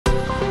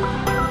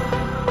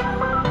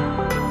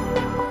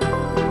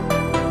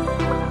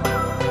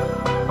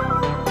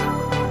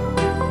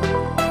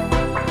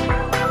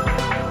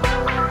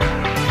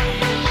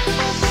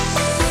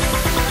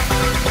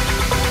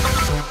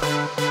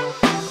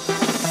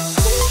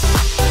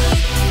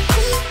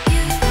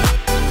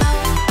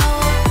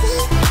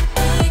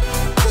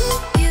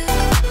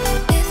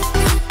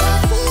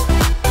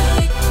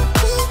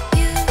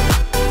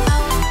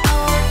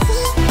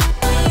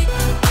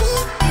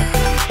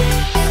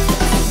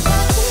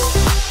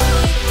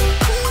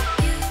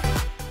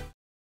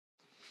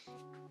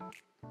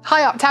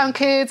Hi Uptown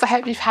kids, I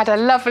hope you've had a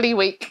lovely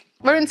week.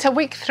 We're into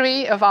week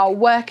 3 of our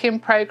Work in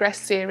Progress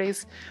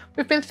series.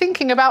 We've been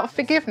thinking about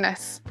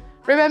forgiveness.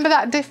 Remember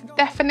that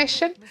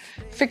definition?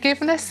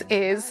 Forgiveness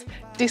is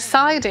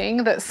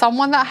deciding that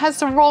someone that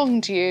has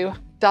wronged you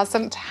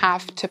doesn't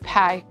have to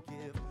pay.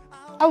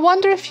 I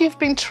wonder if you've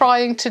been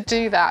trying to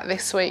do that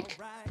this week.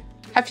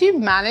 Have you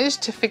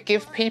managed to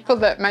forgive people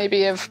that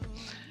maybe have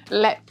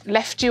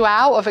left you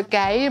out of a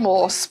game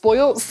or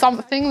spoilt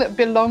something that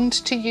belonged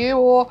to you,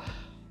 or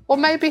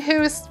maybe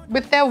who's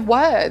with their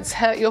words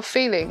hurt your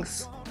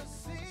feelings?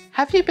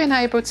 Have you been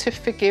able to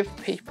forgive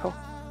people?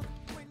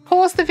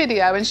 Pause the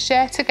video and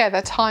share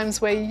together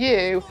times where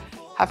you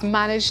have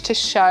managed to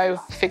show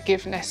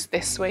forgiveness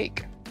this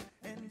week.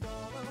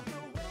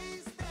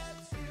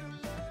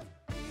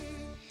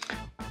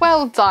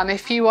 Well done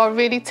if you are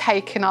really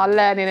taking our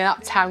learning in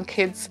Uptown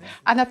Kids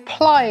and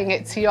applying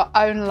it to your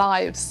own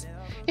lives.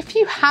 If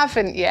you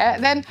haven't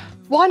yet, then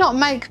why not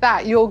make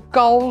that your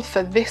goal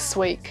for this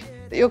week?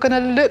 That you're going to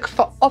look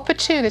for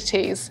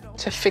opportunities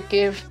to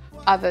forgive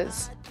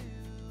others.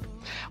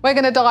 We're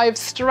going to dive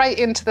straight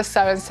into the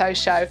So-and-So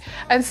show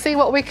and see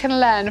what we can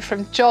learn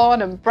from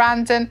John and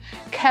Brandon,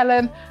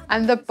 Kellen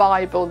and the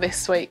Bible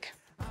this week.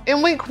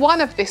 In week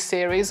 1 of this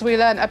series, we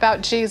learned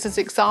about Jesus'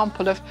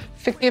 example of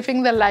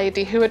forgiving the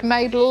lady who had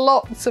made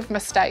lots of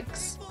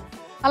mistakes.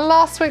 And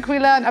last week we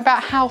learned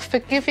about how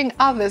forgiving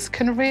others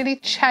can really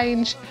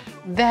change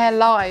their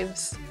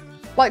lives.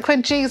 Like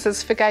when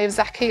Jesus forgave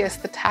Zacchaeus,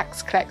 the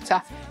tax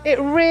collector, it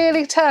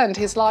really turned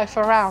his life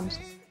around.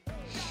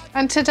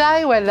 And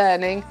today we're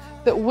learning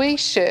that we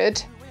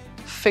should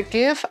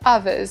forgive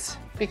others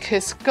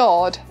because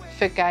God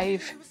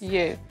forgave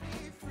you.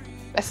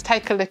 Let's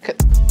take a look at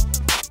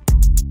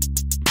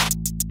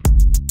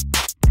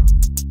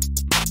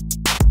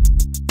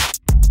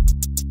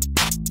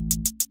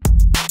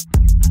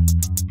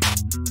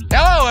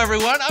Hello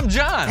everyone, I'm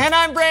John. And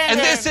I'm Brandon.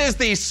 And this is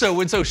the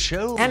So-and-So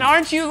Show. And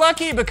aren't you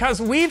lucky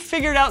because we've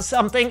figured out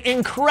something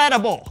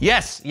incredible.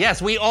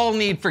 Yes, we all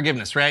need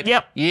forgiveness, right?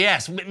 Yep.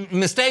 Yes,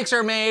 mistakes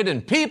are made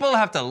and people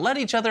have to let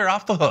each other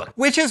off the hook.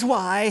 Which is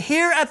why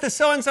here at the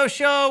So-and-So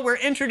Show, we're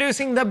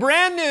introducing the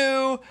brand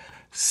new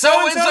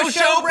So-and-So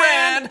Show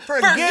brand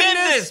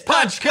Forgiveness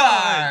Punch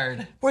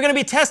Card. We're going to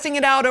be testing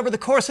it out over the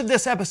course of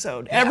this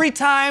episode. Yeah. Every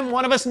time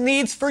one of us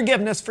needs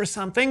forgiveness for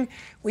something,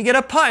 we get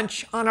a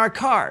punch on our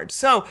card.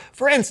 So,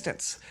 for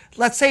instance,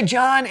 let's say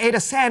John ate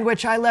a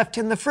sandwich I left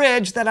in the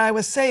fridge that I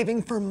was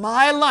saving for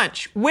my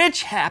lunch,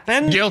 which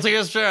happened. Guilty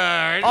as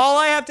charged. All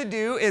I have to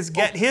do is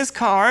get his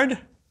card,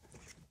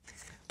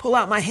 pull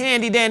out my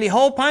handy-dandy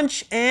hole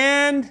punch,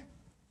 and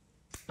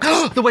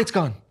the weight's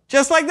gone.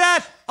 Just like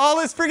that, all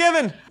is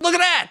forgiven. Look at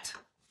that.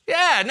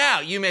 Yeah, now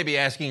you may be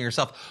asking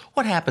yourself,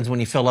 what happens when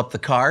you fill up the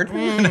card?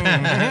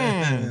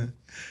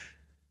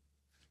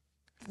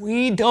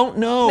 We don't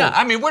know. No,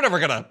 I mean, we're never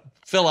gonna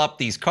fill up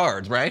these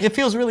cards, right? It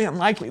feels really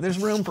unlikely. There's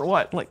room for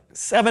what, like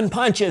 7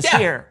 punches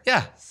here?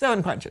 Yeah.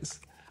 7 punches.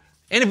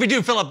 And if we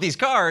do fill up these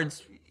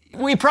cards,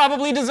 we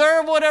probably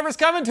deserve whatever's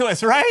coming to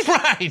us, right?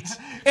 Right.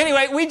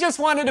 Anyway, we just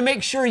wanted to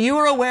make sure you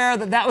were aware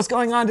that that was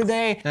going on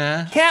today.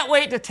 Can't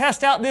wait to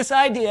test out this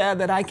idea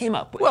that I came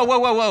up with.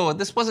 Whoa.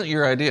 This wasn't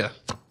your idea.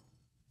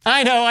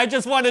 I know, I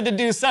just wanted to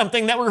do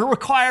something that would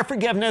require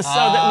forgiveness so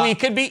that we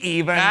could be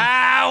even.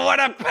 Ah, what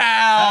a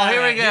pal.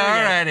 Here we go.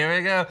 All right, here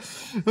we go.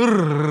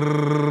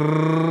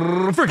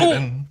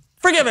 Forgiven.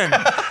 Forgiven.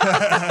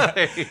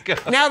 There you go.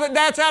 Now that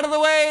that's out of the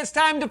way, it's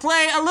time to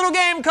play a little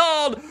game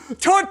called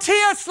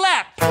Tortilla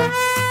Slap.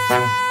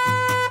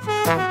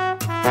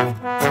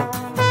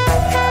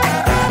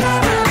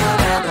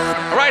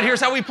 All right, here's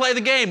how we play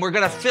the game. We're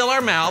gonna fill our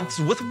mouths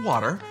with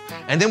water,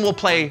 and then we'll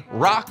play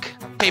rock,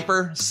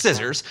 paper,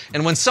 scissors,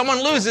 and when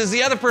someone loses,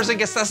 the other person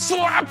gets to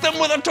slap them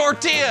with a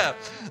tortilla.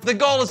 The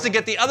goal is to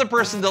get the other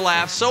person to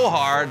laugh so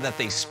hard that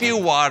they spew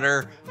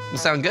water.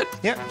 Sound good?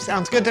 Yep,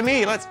 sounds good to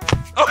me. Let's...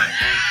 Oh.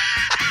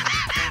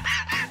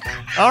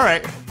 All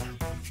right,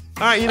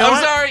 you know what?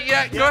 I'm sorry,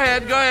 yeah, go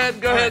ahead.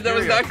 Right, that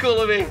was not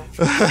cool of me.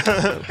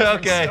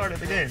 Okay. Started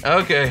the game.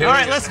 Okay, here All we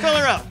right, go. let's fill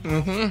her up.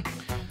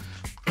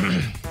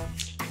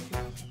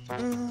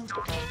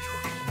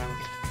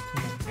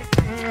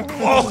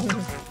 Oh.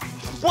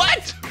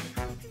 What?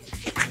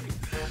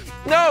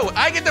 No,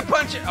 I get to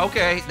punch it.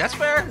 Okay, that's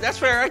fair.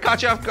 I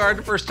caught you off guard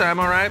the first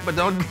time, all right? But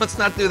let's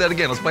not do that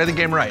again. Let's play the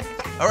game right.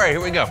 All right,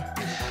 here we go.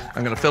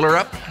 I'm gonna fill her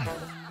up.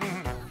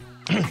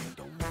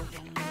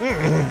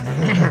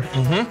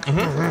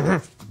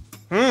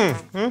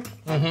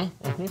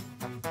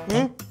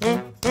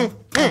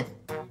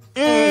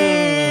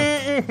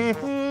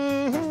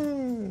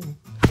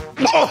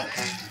 Oh.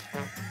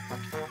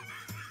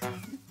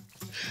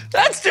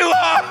 That's too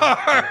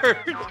hard!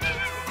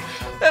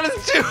 That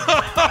is too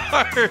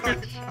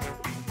hard!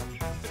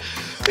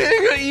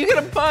 You get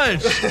a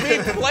punch.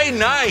 Play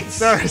nice.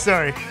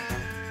 Sorry.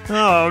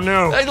 Oh,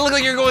 no. It looks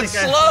like you're going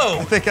slow.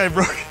 I think I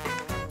broke.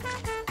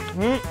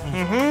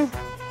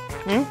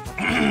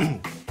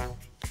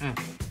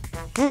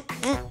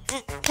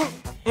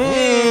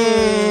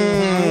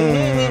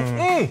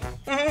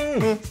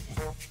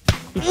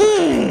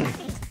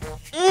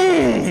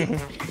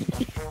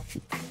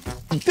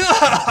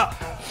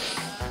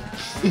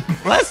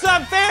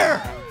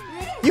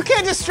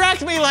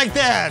 me like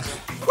that?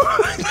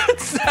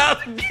 That's how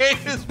the game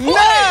is played.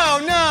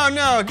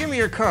 No. Give me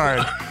your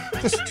card.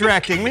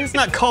 Distracting me. It's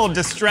not called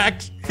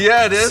distract.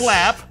 Yeah, it is.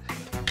 Slap.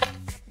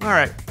 All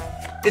right.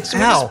 We're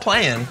just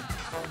playing.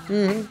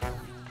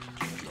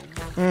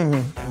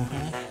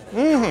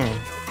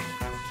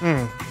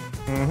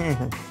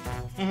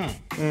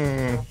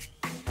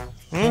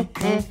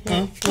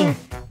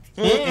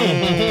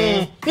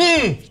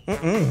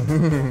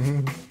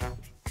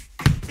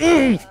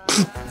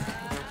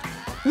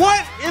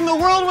 What in the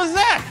world was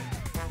that?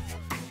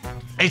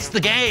 It's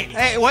the game.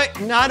 Hey, what?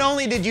 Not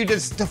only did you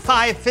just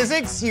defy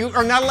physics, you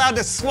are not allowed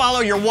to swallow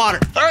your water.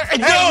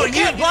 No, you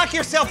can't block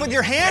yourself with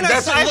your hand.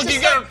 That's look,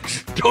 you got.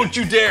 Don't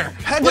you dare.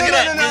 No,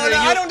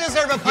 I don't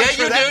deserve a punch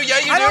for that. Yeah,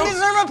 you do. I don't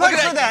deserve a punch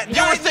for that.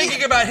 You were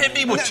thinking about hitting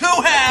me with 2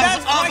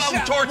 halves of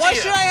a tortilla. Why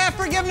should I have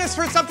forgiveness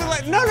for something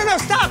like? No,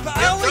 stop.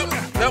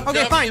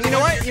 Okay, fine. You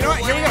know what? Here we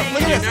go.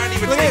 Look at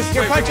this.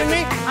 You're punching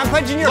me. I'm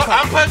punching your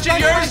punch. I'm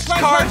punching yours.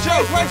 Card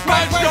show.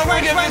 Punch.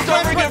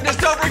 Don't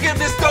forgiveness.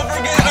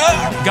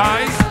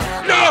 Guys.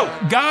 No.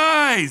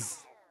 Guys.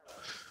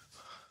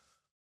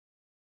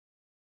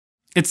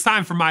 It's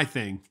time for my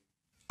thing.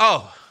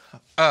 Oh,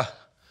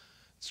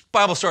 it's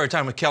Bible story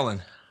time with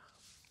Kellen.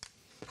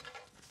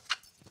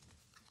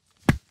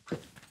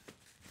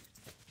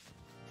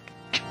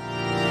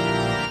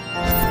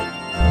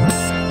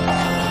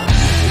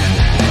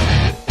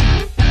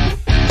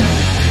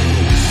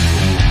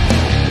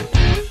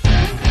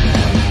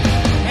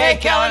 Hey,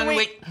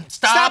 Kellen,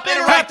 stop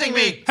interrupting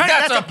me. Hey,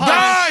 that's a punch.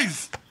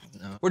 Guys!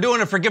 We're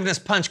doing a forgiveness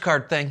punch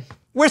card thing.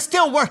 We're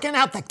still working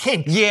out the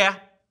kinks. Yeah.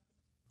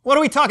 What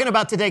are we talking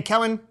about today,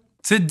 Kellen?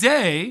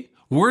 Today,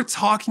 we're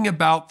talking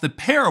about the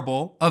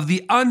parable of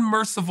the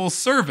unmerciful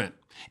servant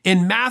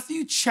in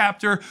Matthew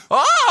chapter...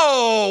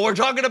 Oh, we're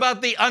talking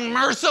about the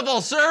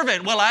unmerciful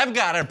servant. Well, I've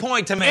got a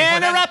point to make.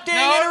 Interrupting.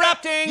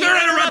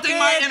 You're interrupting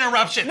my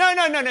interruption. No.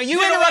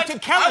 You interrupted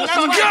Kellen. We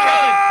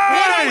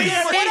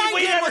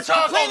never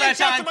talk all that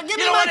time. Give You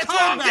me know my what? It's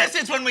card long back.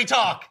 distance when we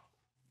talk.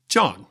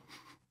 John,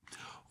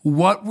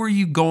 what were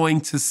you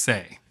going to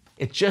say?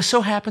 It just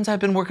so happens I've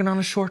been working on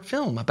a short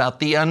film about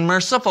the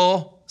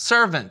unmerciful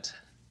servant.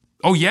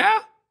 Oh, yeah?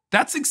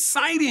 That's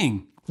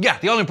exciting. Yeah,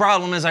 the only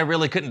problem is I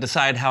really couldn't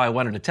decide how I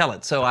wanted to tell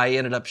it, so I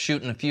ended up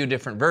shooting a few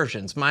different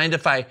versions. Mind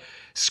if I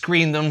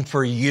screen them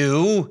for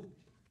you?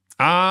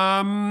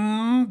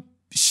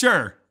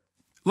 Sure.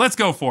 Let's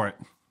go for it.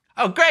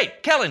 Oh,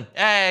 great. Kellen,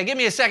 give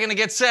me a second to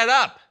get set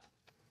up.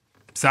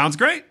 Sounds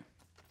great.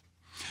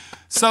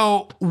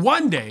 So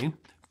one day,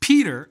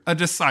 Peter, a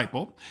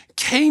disciple,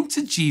 came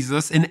to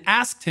Jesus and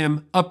asked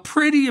him a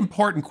pretty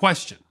important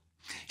question.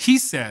 He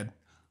said,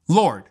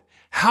 Lord,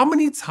 how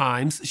many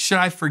times should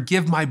I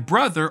forgive my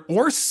brother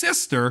or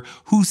sister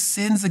who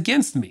sins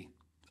against me?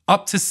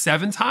 Up to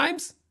 7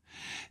 times?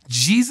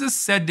 Jesus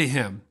said to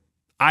him,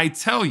 I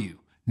tell you,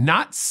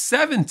 not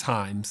 7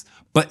 times,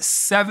 but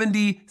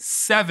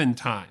 77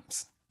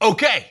 times.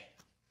 Okay.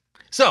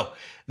 So,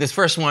 this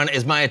first one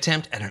is my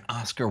attempt at an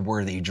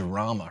Oscar-worthy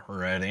drama.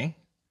 Ready?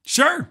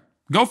 Sure,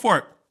 go for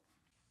it.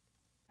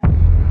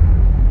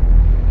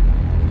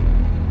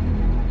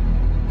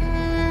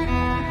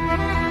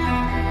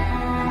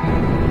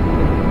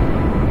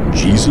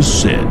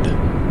 Jesus said,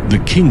 "The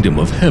kingdom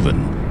of heaven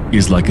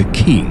is like a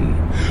king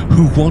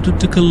who wanted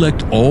to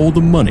collect all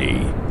the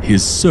money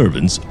his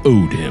servants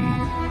owed him."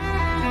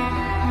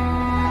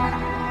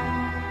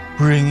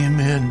 Bring him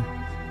in.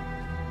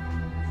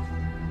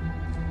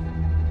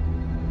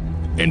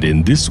 And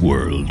in this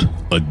world,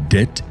 a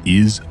debt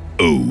is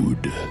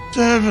owed.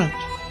 Servant,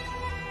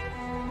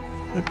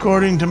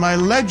 according to my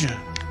ledger,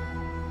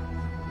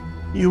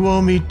 you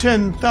owe me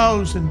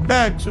 10,000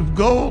 bags of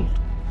gold.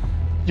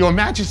 Your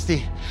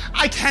Majesty,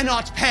 I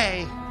cannot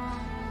pay.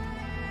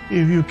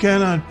 If you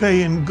cannot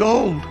pay in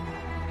gold,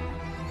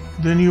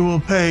 then you will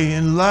pay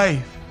in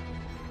life.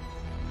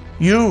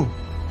 You,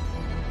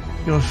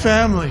 your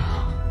family,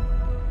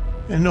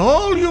 and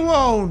all you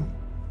own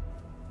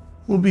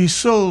will be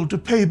sold to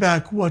pay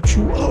back what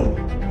you owe.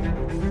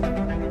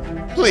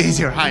 Please,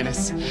 Your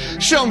Highness,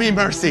 show me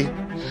mercy.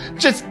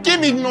 Just give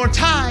me more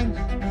time.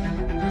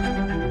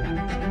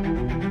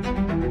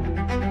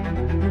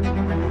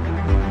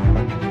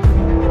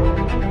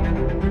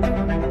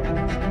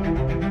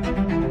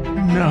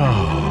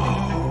 No.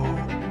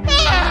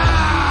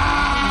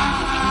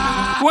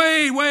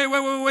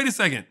 Wait a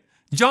second.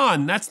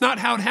 John, that's not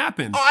how it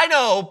happened. Oh, I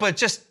know, but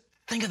just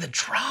think of the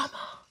drama.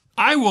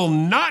 I will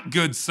not,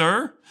 good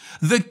sir.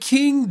 The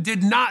king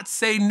did not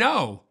say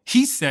no.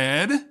 He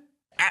said...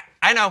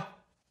 I know.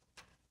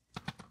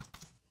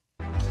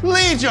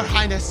 Please, Your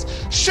Highness,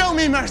 show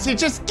me mercy.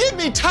 Just give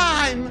me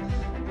time.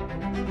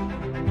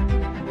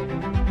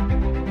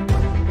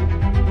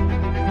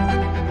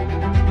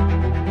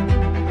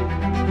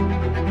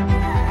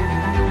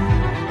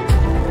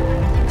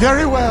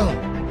 Very well.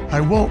 I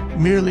won't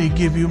merely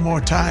give you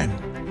more time.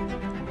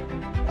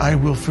 I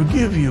will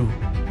forgive you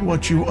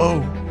what you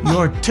owe.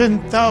 Your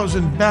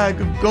 10,000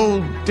 bag of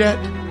gold debt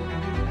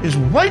is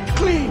wiped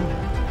clean.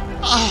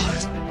 Oh,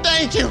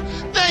 thank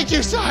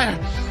you, sire.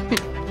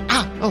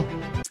 Oh.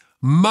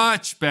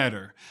 Much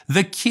better.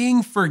 The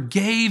king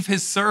forgave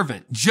his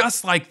servant,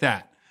 just like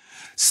that.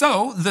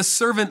 So the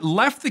servant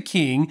left the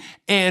king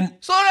and...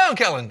 Slow down,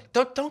 Kellen.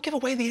 Don't give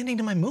away the ending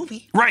to my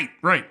movie. Right.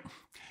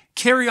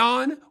 Carry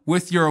on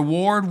with your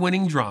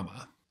award-winning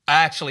drama.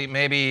 Actually,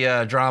 maybe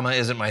drama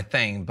isn't my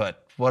thing,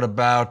 but what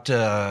about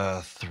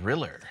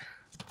thriller?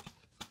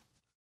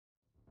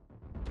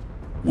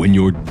 When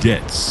your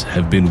debts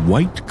have been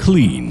wiped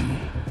clean,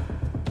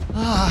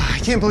 I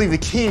can't believe the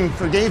king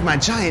forgave my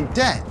giant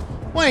debt.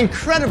 What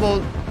incredible...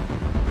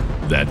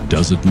 that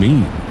doesn't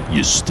mean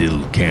you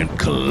still can't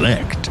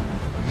collect.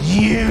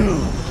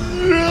 You!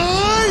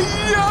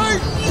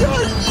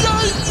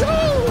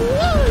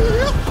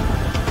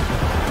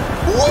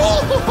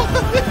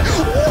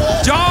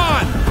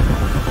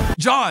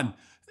 John,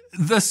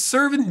 the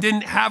servant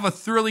didn't have a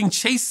thrilling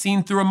chase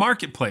scene through a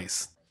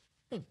marketplace.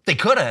 They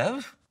could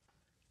have.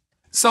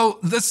 So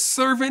the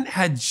servant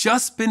had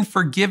just been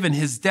forgiven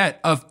his debt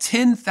of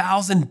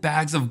 10,000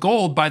 bags of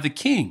gold by the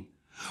king.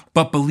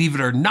 But believe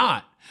it or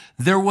not,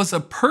 there was a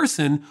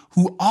person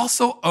who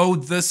also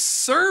owed the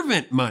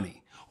servant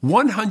money,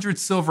 100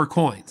 silver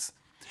coins.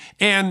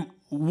 And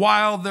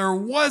while there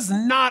was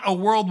not a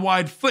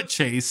worldwide foot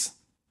chase,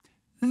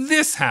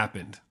 this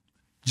happened.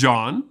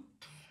 John?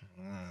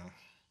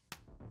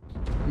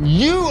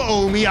 You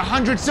owe me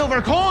 100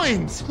 silver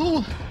coins!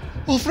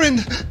 Oh, friend,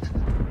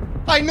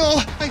 I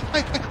know,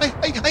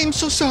 I'm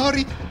so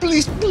sorry.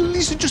 Please,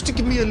 just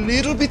give me a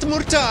little bit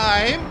more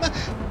time.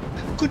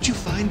 Could you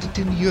find it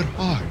in your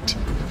heart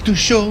to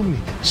show me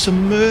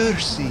some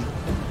mercy?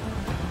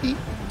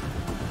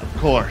 Of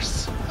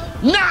course.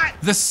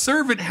 Not! The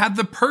servant had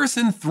the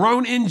person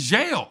thrown in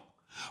jail.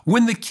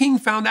 When the king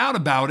found out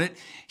about it,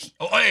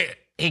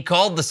 he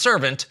called the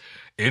servant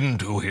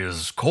into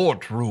his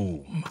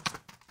courtroom.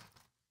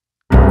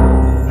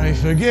 I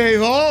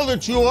forgave all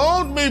that you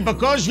owed me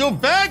because you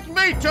begged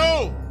me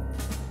to.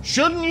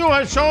 Shouldn't you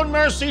have shown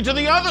mercy to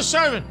the other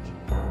servant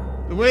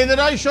the way that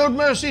I showed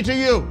mercy to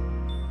you?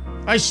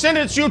 I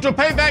sentence you to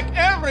pay back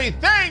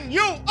everything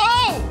you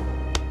owe.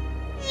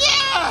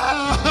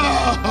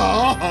 Yeah!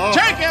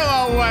 Take him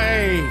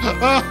away.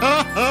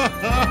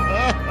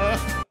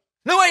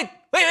 No, wait,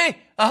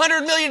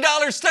 $100 million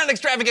stunt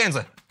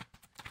extravaganza.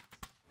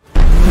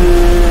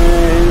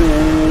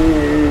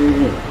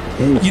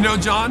 you know,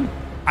 John,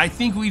 I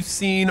think we've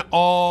seen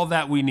all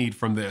that we need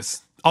from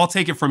this. I'll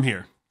take it from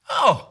here.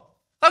 Oh,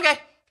 okay,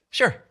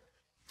 sure.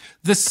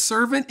 The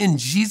servant in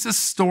Jesus'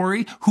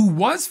 story who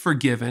was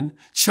forgiven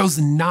chose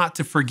not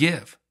to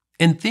forgive,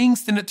 and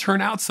things didn't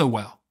turn out so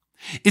well.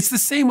 It's the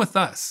same with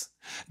us.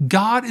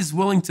 God is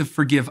willing to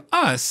forgive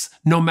us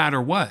no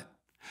matter what.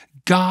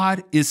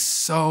 God is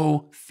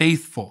so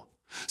faithful.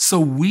 So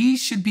we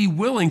should be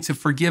willing to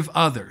forgive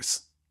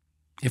others.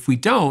 If we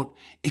don't,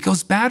 it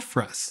goes bad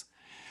for us.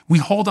 We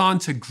hold on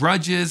to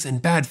grudges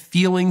and bad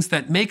feelings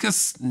that make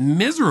us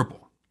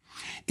miserable.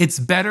 It's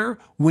better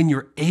when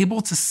you're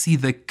able to see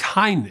the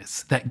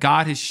kindness that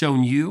God has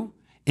shown you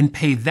and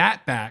pay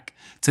that back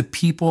to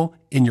people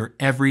in your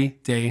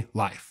everyday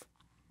life.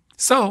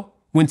 So,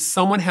 when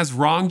someone has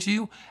wronged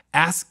you,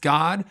 ask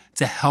God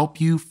to help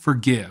you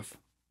forgive.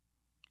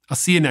 I'll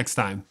see you next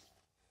time.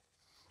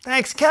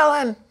 Thanks,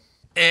 Kellen.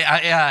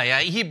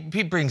 Yeah,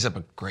 he brings up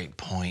a great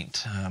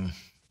point.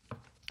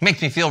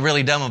 Makes me feel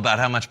really dumb about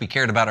how much we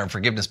cared about our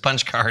forgiveness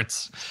punch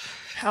cards.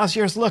 How's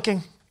yours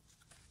looking?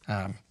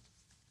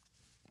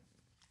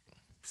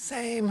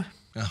 Same.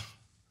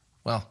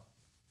 Well,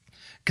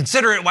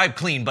 consider it wiped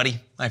clean, buddy.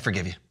 I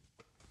forgive you.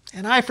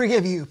 And I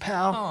forgive you,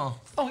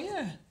 pal. Oh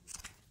yeah.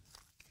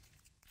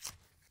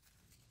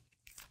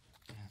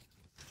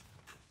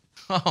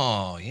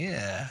 Oh,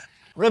 yeah.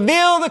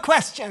 Reveal the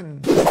question.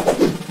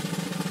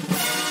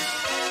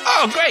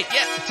 Oh, great.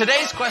 Yeah.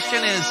 Today's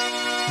question is,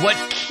 what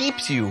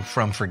keeps you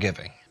from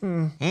forgiving?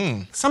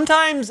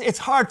 Sometimes it's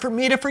hard for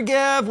me to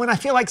forgive when I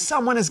feel like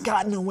someone has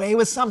gotten away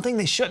with something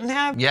they shouldn't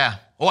have. Yeah.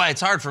 Well,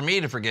 it's hard for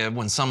me to forgive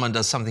when someone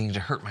does something to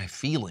hurt my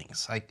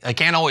feelings. I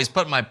can't always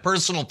put my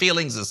personal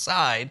feelings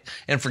aside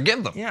and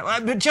forgive them. Yeah,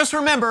 but just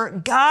remember,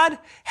 God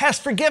has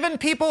forgiven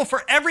people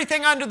for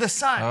everything under the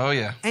sun. Oh,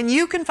 yeah. And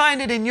you can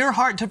find it in your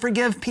heart to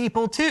forgive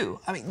people too.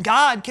 I mean,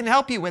 God can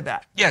help you with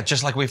that. Yeah,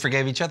 just like we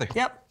forgave each other.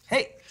 Yep.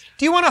 Hey,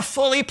 do you want to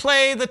fully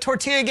play the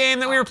tortilla game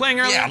that we were playing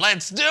earlier? Yeah,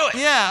 let's do it.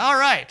 Yeah, all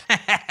right.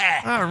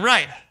 All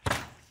right.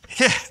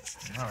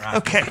 All right.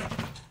 Okay.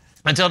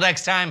 Until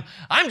next time,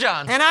 I'm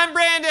John. And I'm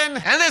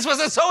Brandon. And this was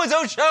a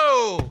So-and-So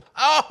Show.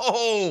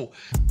 Oh.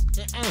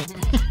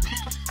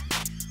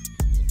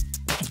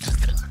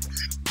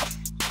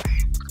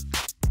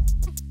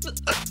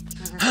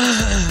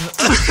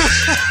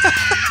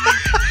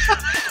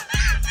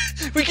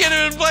 We can't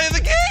even play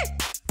the game.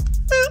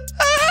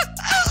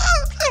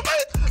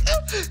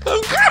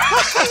 I'm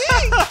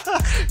crying.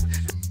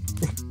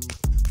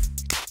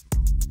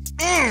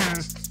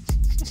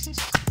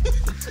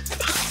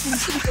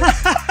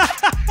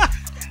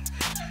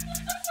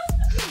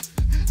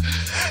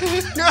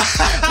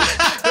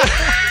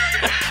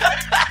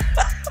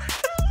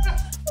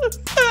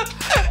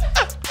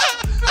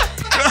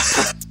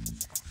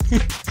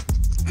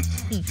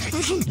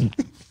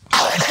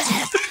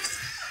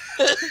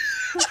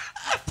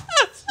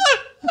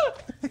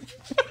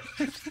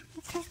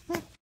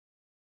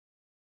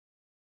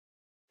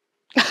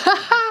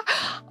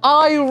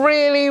 I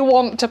really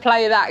want to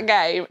play that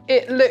game.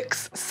 It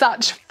looks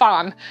such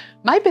fun.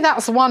 Maybe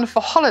that's one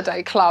for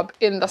Holiday Club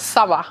in the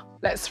summer.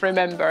 Let's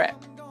remember it.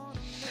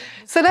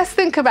 So let's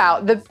think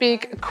about the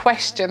big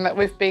question that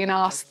we've been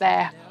asked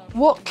there.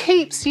 What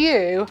keeps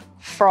you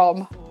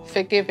from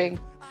forgiving?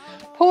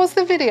 Pause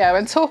the video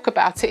and talk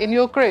about it in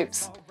your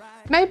groups.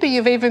 Maybe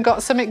you've even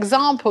got some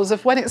examples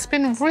of when it's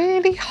been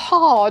really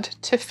hard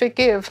to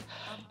forgive.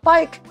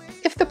 Like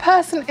if the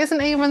person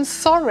isn't even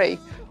sorry,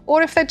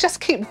 or if they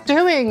just keep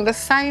doing the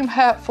same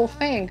hurtful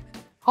thing.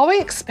 Are we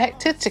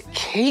expected to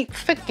keep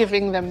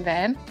forgiving them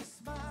then?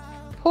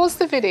 Pause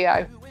the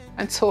video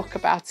and talk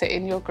about it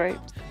in your group.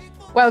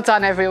 Well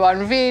done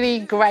everyone, really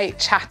great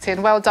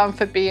chatting. Well done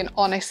for being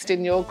honest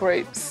in your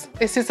groups.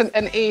 This isn't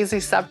an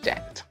easy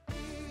subject.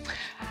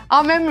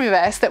 Our memory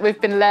verse that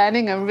we've been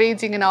learning and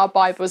reading in our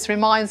Bibles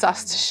reminds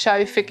us to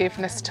show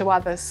forgiveness to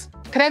others.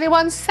 Can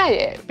anyone say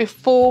it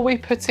before we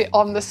put it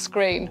on the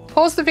screen?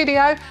 Pause the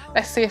video,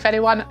 let's see if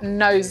anyone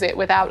knows it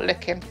without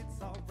looking.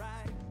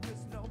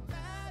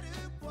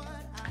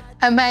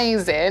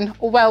 Amazing,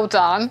 well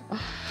done.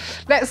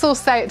 Let's all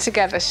say it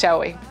together,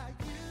 shall we?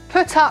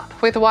 Put up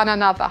with one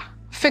another.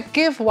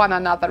 Forgive one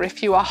another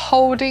if you are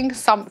holding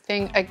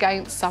something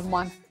against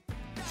someone.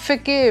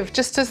 Forgive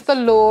just as the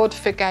Lord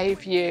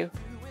forgave you.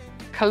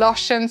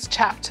 Colossians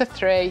chapter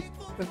 3,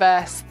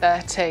 verse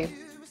 13.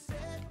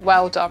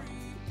 Well done.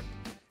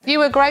 You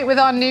were great with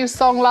our new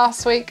song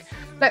last week.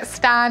 Let's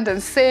stand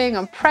and sing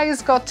and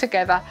praise God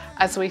together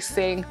as we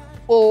sing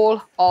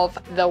All of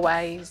the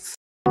Ways.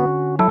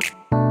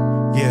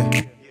 Yeah.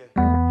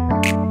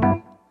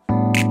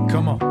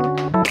 Come on.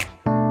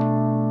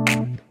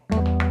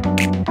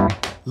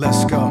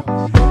 Let's go.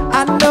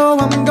 I know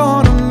I'm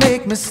gonna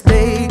make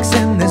mistakes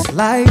in this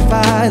life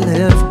I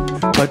live,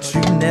 but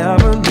you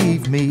never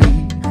leave me.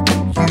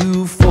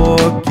 You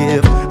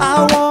forgive.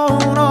 I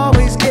won't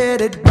always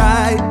get it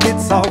right.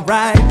 It's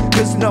alright,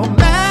 'cause no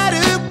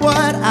matter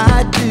what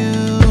I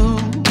do,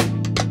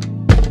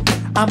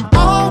 I'm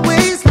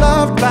always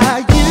loved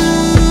by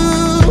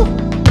you.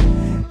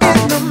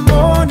 In the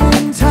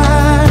morning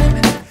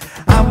time,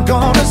 I'm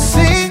gonna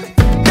sing.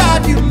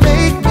 God, you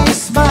make me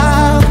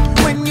smile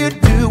when you're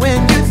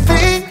doing your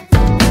thing.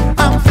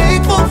 I'm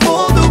thankful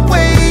for the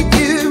way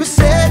you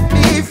set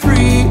me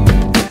free,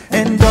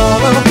 and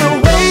all of the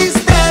ways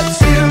that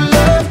you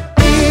love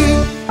me.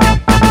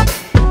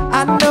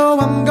 I know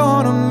I'm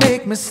gonna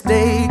make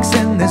mistakes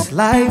in this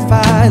life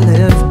I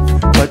live,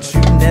 but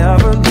you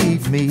never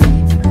leave me.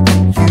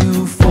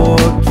 You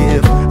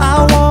forgive.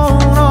 I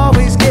won't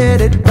always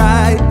get it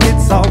right.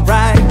 It's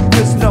alright,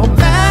 'cause no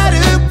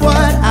matter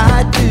what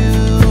I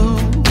do,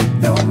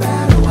 no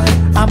matter what,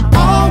 I'm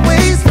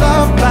always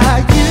loved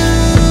by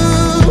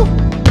you.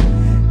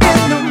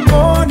 In the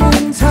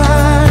morning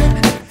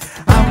time,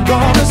 I'm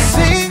gonna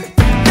sing.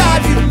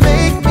 God, you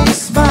make me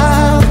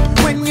smile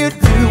when you're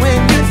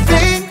doing your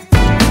thing.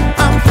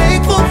 I'm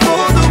thankful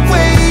for the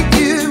way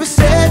you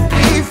set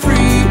me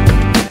free,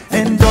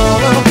 and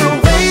all of the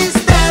ways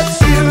that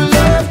you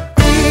love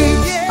me.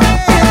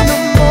 In the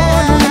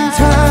morning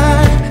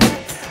time,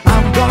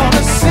 I'm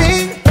gonna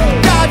sing.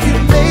 God, you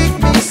make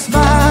me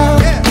smile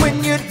when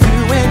you're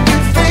doing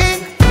your thing.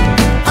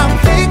 I'm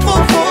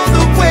thankful for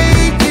the way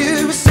you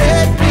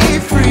set me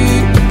free,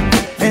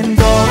 and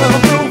all of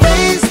the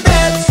ways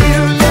that you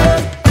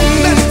love me.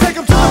 Let's take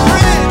 'em to the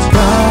bridge.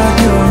 God,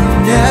 you're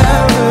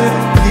never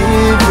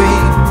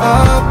giving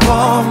up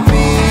on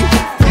me.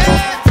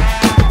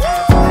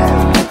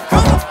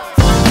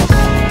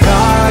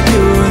 God,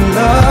 your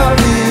love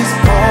is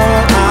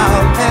all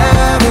I'll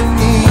ever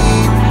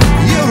need.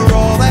 You're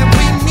all that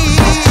we need.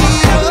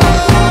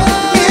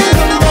 In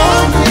the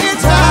morning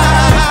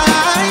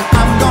time,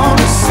 I'm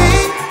gonna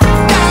sing.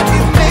 God,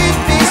 you make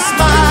me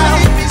smile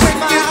when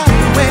you're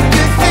doing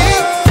your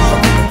thing.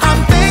 I'm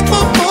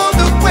thankful for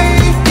the way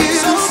you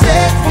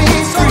set me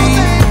free,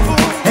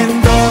 and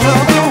all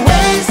of the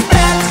ways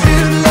that you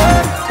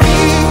love me.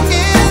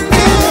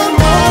 In the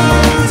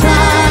morning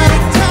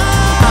time,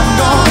 I'm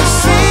gonna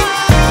sing.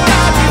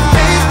 God, you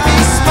make me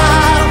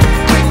smile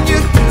when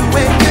you're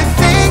doing your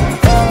thing.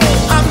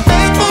 I'm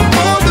thankful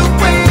for the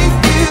way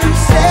you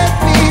set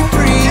me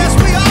free. Yes,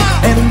 we are.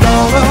 And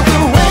all of the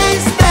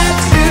ways that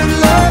you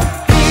love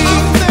me.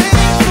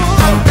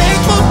 I'm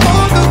thankful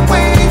for the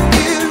way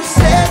you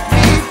set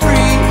me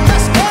free.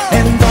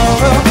 And all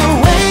of the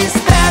ways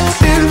that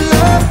you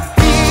love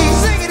me.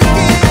 Sing it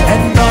again.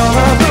 And all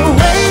of the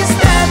ways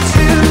that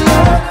you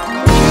love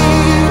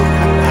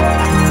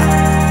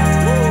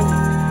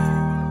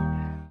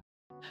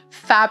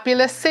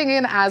Fabulous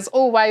singing as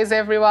always,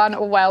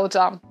 everyone. Well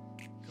done.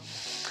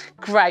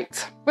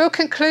 Great. We'll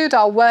conclude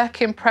our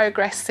work in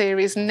progress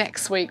series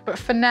next week, but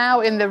for now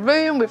in the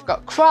room we've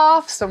got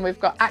crafts and we've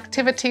got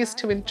activities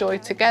to enjoy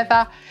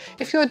together.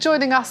 If you're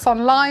joining us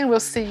online, we'll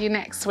see you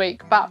next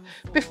week. But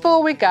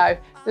before we go,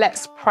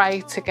 let's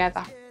pray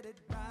together.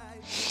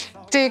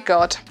 Dear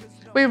God,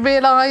 we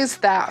realise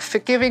that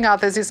forgiving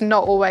others is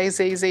not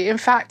always easy. In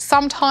fact,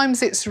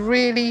 sometimes it's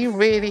really,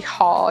 really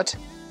hard.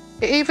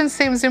 It even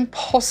seems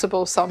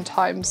impossible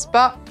sometimes,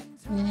 but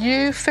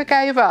you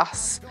forgave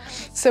us,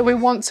 so we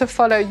want to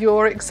follow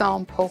your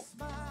example.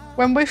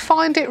 When we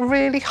find it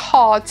really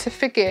hard to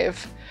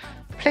forgive,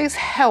 please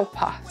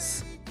help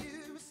us.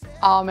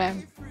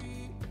 Amen.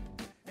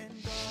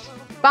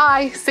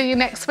 Bye, see you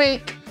next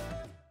week.